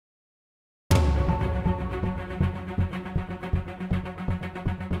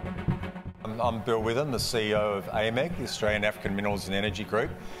I'm Bill Witham, the CEO of AAMEG, the Australian African Minerals and Energy Group,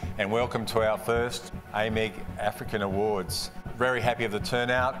 and welcome to our first AAMEG African Awards. Very happy with the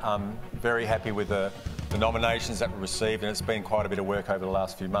turnout. I'm very happy with the nominations that we received, and it's been quite a bit of work over the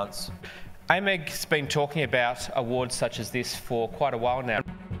last few months. AAMEG's been talking about awards such as this for quite a while now.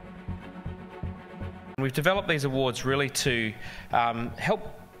 We've developed these awards really to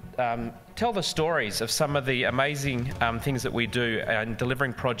help tell the stories of some of the amazing things that we do in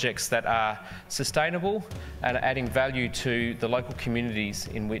delivering projects that are sustainable and adding value to the local communities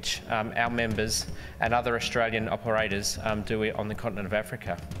in which our members and other Australian operators do it on the continent of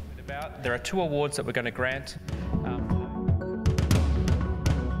Africa. There are 2 awards that we're going to grant.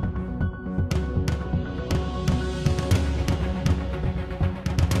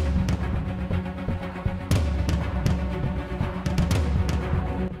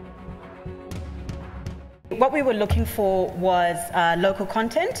 What we were looking for was local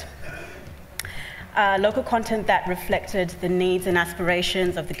content that reflected the needs and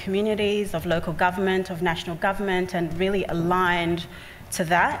aspirations of the communities, of local government, of national government, and really aligned to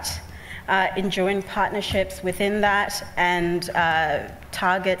that, enjoying partnerships within that, and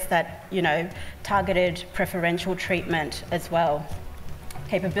targets that, targeted preferential treatment as well.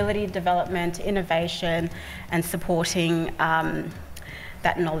 Capability development, innovation, and supporting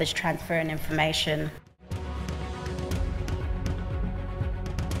that knowledge transfer and information.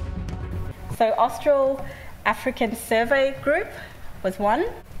 So Austral African Survey Group was one.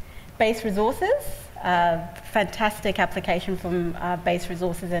 Base Resources, fantastic application from Base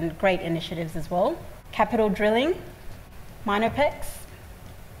Resources and great initiatives as well. Capital Drilling, Minopex,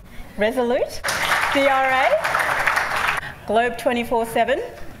 Resolute, DRA, Globe 24/7,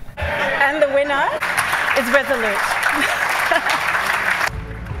 and the winner is Resolute.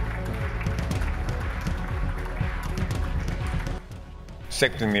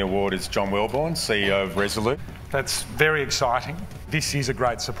 Accepting the award is John Welborn, CEO of Resolute. That's very exciting. This is a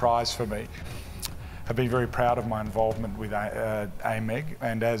great surprise for me. I've been very proud of my involvement with AAMEG,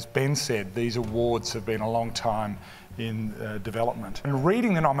 and as Ben said, these awards have been a long time in development. And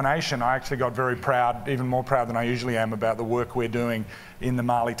reading the nomination, I actually got very proud, even more proud than I usually am, about the work we're doing in the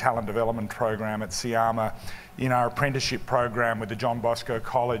Mali Talent Development Program at Syama, in our apprenticeship program with the John Bosco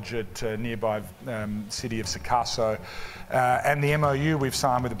College at nearby city of Sikasso, and the MOU we've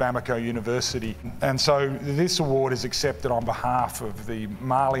signed with the Bamako University. And so this award is accepted on behalf of the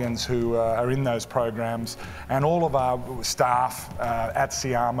Malians who are in those programs, and all of our staff at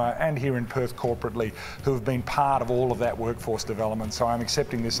Syama and here in Perth corporately who have been part of all of that workforce development. So I'm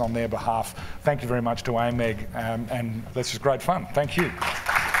accepting this on their behalf. Thank you very much to AAMEG, and this was great fun. Thank you.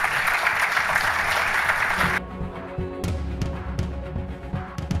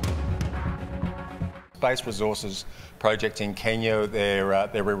 Base Resources project in Kenya, their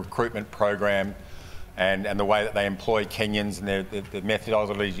recruitment program and the way that they employ Kenyans, and their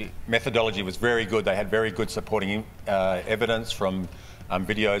methodology was very good. They had very good supporting evidence from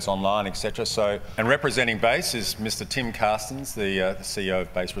videos online, etc. So, and representing Base is Mr. Tim Carstens, the CEO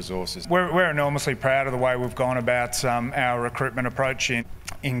of Base Resources. We're enormously proud of the way we've gone about our recruitment approach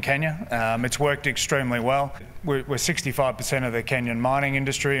in Kenya. It's worked extremely well. We're 65% of the Kenyan mining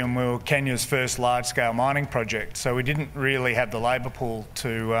industry, and we were Kenya's first large-scale mining project, so we didn't really have the labour pool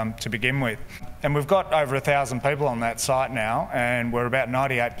to begin with. And we've got over 1,000 people on that site now, and we're about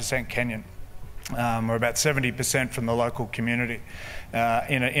 98% Kenyan. We're about 70% from the local community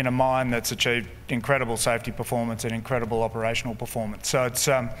in a mine that's achieved incredible safety performance and incredible operational performance. So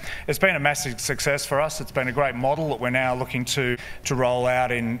it's been a massive success for us. It's been a great model that we're now looking to roll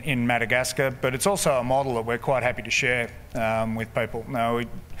out in Madagascar, but it's also a model that we're quite happy to share with people. Now,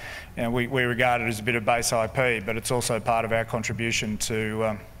 we regard it as a bit of base IP, but it's also part of our contribution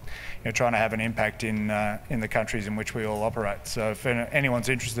to trying to have an impact in the countries in which we all operate. So if anyone's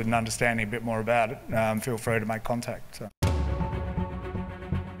interested in understanding a bit more about it, feel free to make contact. So.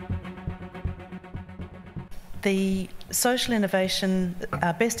 The social innovation,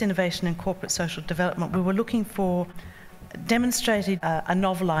 best innovation in corporate social development, we were looking for demonstrated a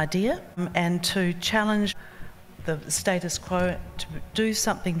novel idea and to challenge the status quo, to do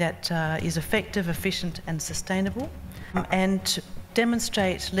something that is effective, efficient and sustainable, and to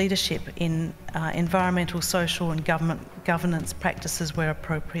demonstrate leadership in environmental, social and governance practices where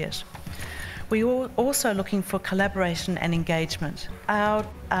appropriate. We are also looking for collaboration and engagement. Our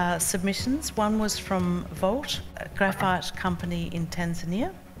submissions, one was from Volt, a graphite company in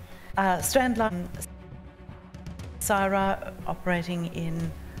Tanzania, Strandline, Syrah, operating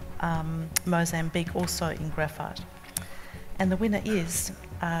in Mozambique, also in graphite. And the winner is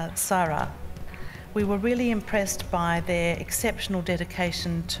Syrah. We were really impressed by their exceptional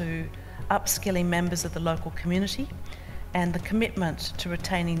dedication to upskilling members of the local community, and the commitment to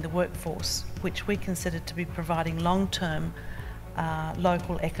retaining the workforce, which we consider to be providing long-term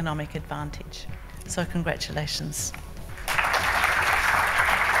local economic advantage. So congratulations.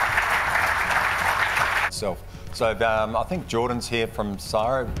 So I think Jordan's here from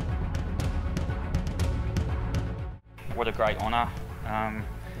Syrah. What a great honour.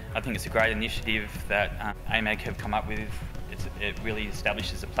 I think it's a great initiative that AAMEG have come up with. It really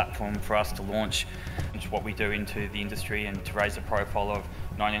establishes a platform for us to launch what we do into the industry and to raise the profile of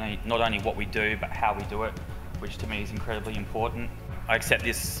not only what we do but how we do it, which to me is incredibly important. I accept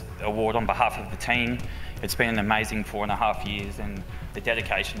this award on behalf of the team. It's been an amazing 4.5 years, and the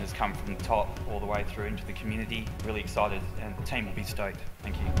dedication has come from the top all the way through into the community. Really excited, and the team will be stoked.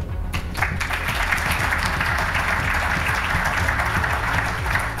 Thank you.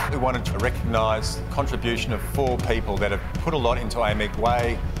 We wanted to recognise the contribution of 4 people that have put a lot into AAMEG,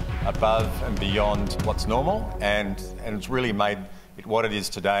 way above and beyond what's normal, and it's really made it what it is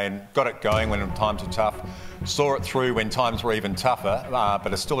today, and got it going when times were tough, saw it through when times were even tougher,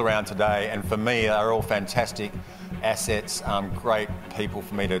 but are still around today. And for me, they're all fantastic assets, great people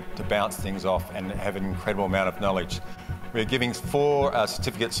for me to bounce things off and have an incredible amount of knowledge. We're giving 4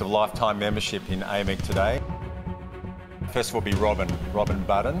 certificates of lifetime membership in AAMEG today. First of all will be Robin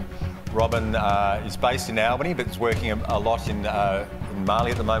Budden. Robin is based in Albany, but is working a lot in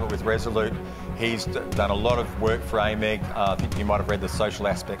Mali at the moment with Resolute. He's done a lot of work for AAMEG. I think you might have read the Social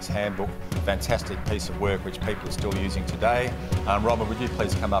Aspects Handbook. Fantastic piece of work which people are still using today. Robin, would you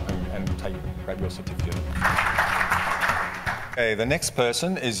please come up and grab your certificate? Okay, the next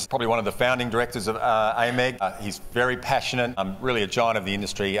person is probably one of the founding directors of AAMEG. He's very passionate, really a giant of the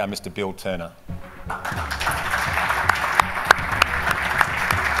industry, Mr. Bill Turner.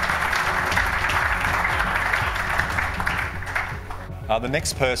 The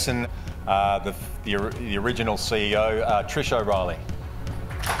next person, the original CEO, Trish O'Reilly.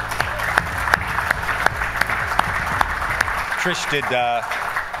 Trish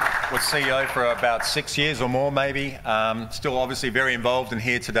was CEO for about 6 years or more, maybe. Still obviously very involved and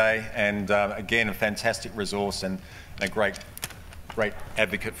here today, and again, a fantastic resource and a great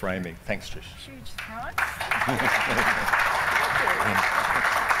advocate for AAMEG. Thanks, Trish. Huge surprise.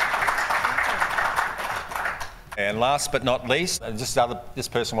 And last but not least, this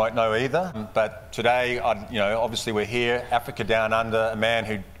person won't know either, but today, obviously we're here, Africa Down Under, a man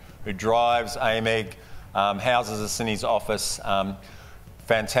who drives AAMEG, houses us in his office,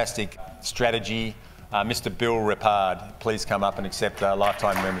 fantastic strategy, Mr. Bill Rippard. Please come up and accept a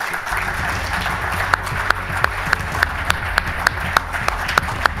lifetime membership.